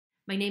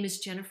My name is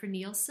Jennifer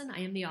Nielsen.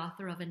 I am the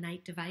author of A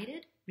Night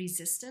Divided,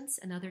 Resistance,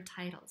 and other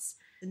titles.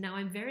 And now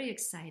I'm very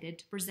excited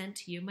to present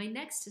to you my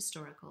next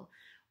historical,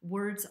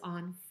 Words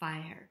on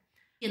Fire.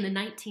 In the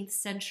 19th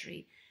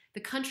century, the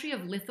country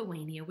of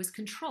Lithuania was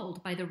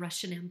controlled by the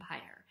Russian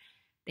Empire.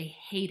 They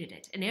hated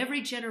it, and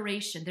every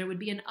generation there would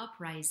be an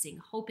uprising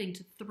hoping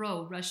to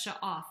throw Russia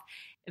off.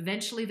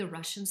 Eventually the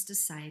Russians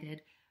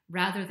decided,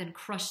 rather than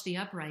crush the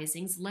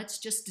uprisings, let's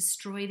just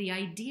destroy the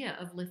idea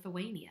of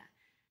Lithuania.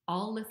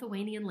 All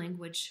Lithuanian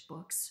language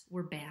books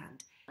were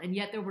banned, and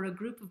yet there were a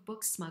group of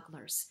book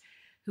smugglers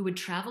who would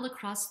travel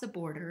across the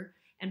border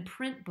and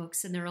print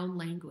books in their own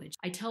language.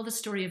 I tell the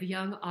story of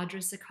young Audra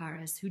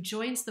Zakaras, who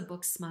joins the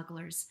book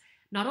smugglers,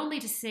 not only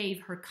to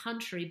save her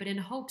country, but in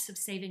hopes of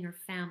saving her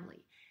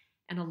family.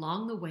 And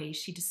along the way,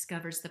 she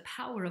discovers the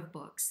power of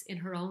books in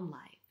her own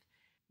life.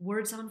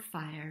 Words on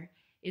Fire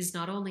is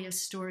not only a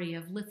story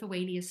of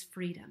Lithuania's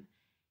freedom,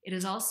 it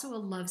is also a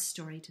love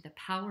story to the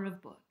power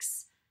of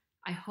books.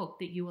 I hope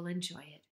that you will enjoy it.